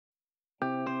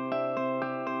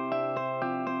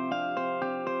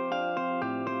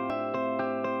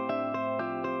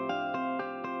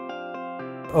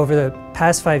Over the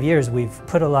past 5 years, we've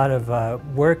put a lot of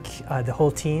work, the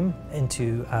whole team,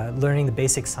 into learning the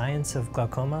basic science of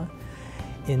glaucoma,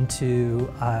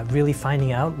 into really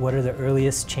finding out what are the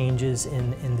earliest changes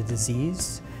in the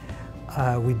disease.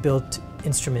 We built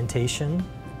instrumentation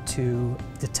to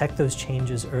detect those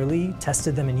changes early,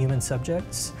 tested them in human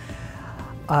subjects.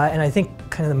 And I think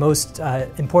kind of the most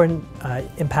important,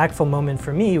 impactful moment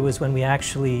for me was when we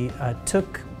actually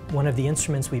took one of the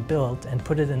instruments we built and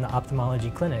put it in the ophthalmology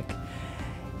clinic.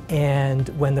 And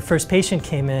when the first patient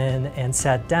came in and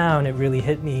sat down, it really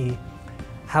hit me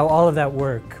how all of that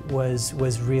work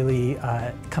was really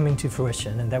coming to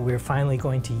fruition, and that we were finally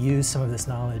going to use some of this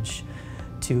knowledge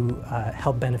to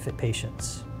help benefit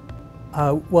patients.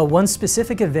 Well, one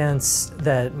specific advance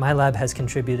that my lab has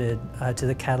contributed to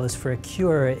the Catalyst for a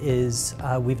Cure is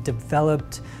we've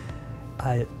developed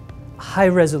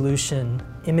high-resolution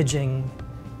imaging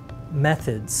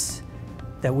methods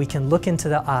that we can look into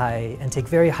the eye and take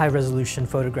very high-resolution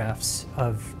photographs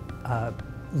of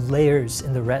layers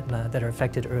in the retina that are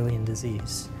affected early in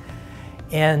disease.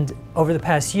 And over the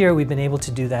past year, we've been able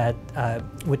to do that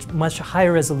with much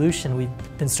higher resolution.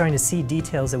 We've been starting to see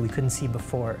details that we couldn't see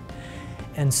before.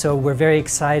 And so we're very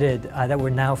excited that we're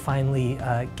now finally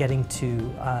getting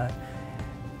to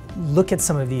look at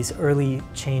some of these early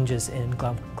changes in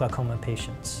glaucoma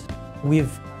patients.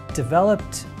 We've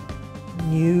developed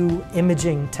new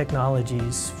imaging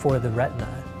technologies for the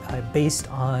retina based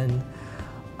on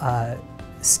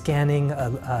scanning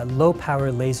a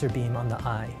low-power laser beam on the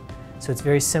eye. So it's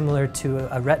very similar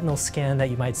to a retinal scan that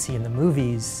you might see in the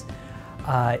movies.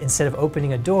 Instead of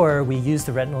opening a door, we use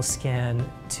the retinal scan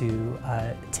to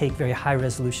take very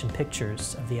high-resolution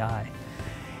pictures of the eye.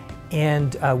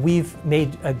 And we've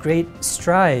made great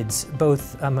strides,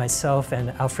 both myself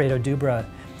and Alfredo Dubra,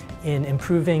 in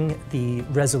improving the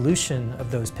resolution of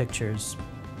those pictures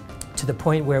to the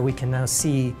point where we can now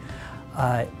see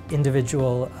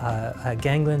individual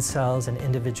ganglion cells and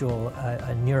individual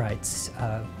neurites,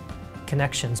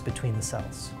 connections between the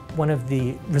cells. One of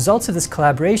the results of this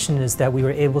collaboration is that we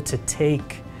were able to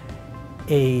take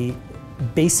a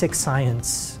basic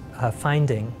science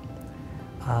finding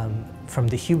from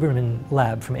the Huberman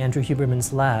lab, from Andrew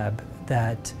Huberman's lab,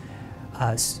 that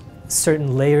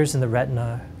certain layers in the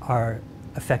retina are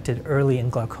affected early in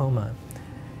glaucoma.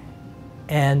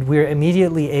 And we're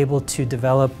immediately able to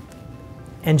develop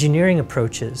engineering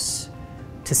approaches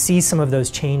to see some of those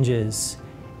changes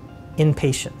in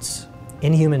patients,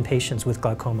 in human patients with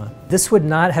glaucoma. This would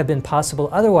not have been possible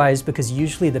otherwise, because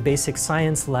usually the basic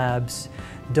science labs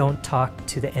don't talk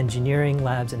to the engineering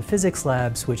labs and physics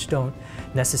labs, which don't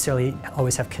necessarily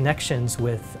always have connections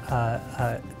with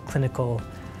clinical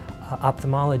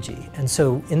ophthalmology. And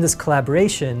so in this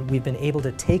collaboration, we've been able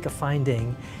to take a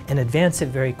finding and advance it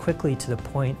very quickly to the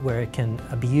point where it can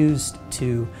be used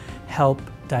to help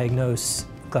diagnose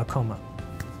glaucoma.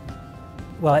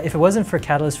 Well, if it wasn't for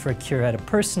Catalyst for a Cure at a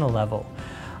personal level,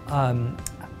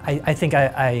 I think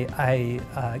I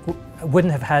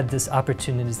wouldn't have had this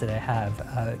opportunities that I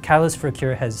have. Catalyst for a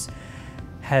Cure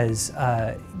has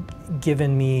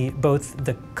given me both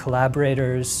the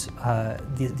collaborators,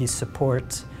 the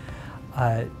support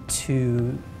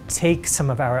to take some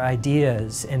of our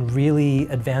ideas and really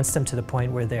advance them to the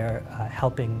point where they're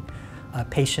helping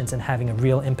patients and having a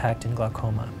real impact in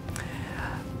glaucoma.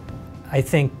 I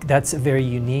think that's a very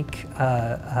unique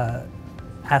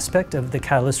aspect of the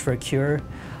Catalyst for a Cure.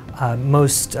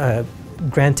 Most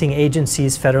granting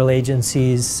agencies, federal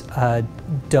agencies,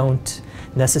 don't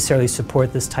necessarily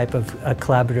support this type of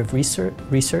collaborative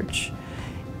research.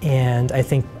 And I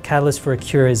think Catalyst for a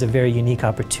Cure is a very unique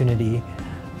opportunity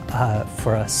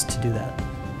for us to do that.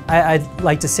 I'd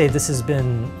like to say this has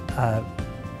been a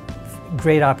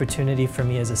great opportunity for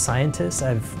me as a scientist.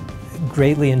 I've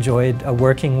greatly enjoyed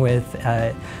working with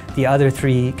the other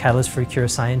 3 Catalyst for a Cure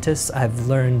scientists. I've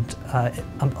learned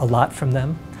a lot from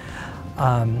them.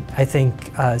 I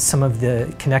think some of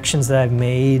the connections that I've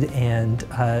made and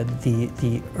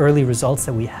the early results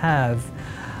that we have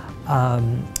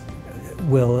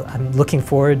I'm looking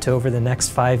forward to, over the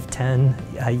next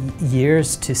 5–10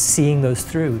 years, to seeing those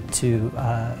through to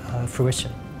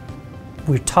fruition.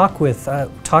 We're talking with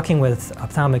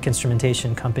ophthalmic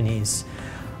instrumentation companies,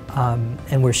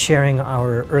 and we're sharing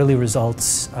our early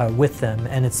results with them.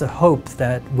 And it's a hope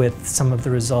that with some of the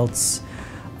results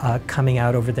coming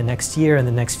out over the next year and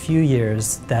the next few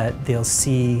years, that they'll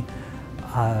see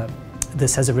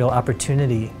this as a real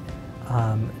opportunity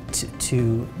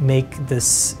to make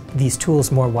these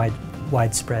tools more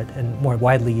widespread and more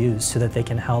widely used, so that they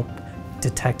can help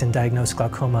detect and diagnose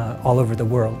glaucoma all over the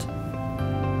world.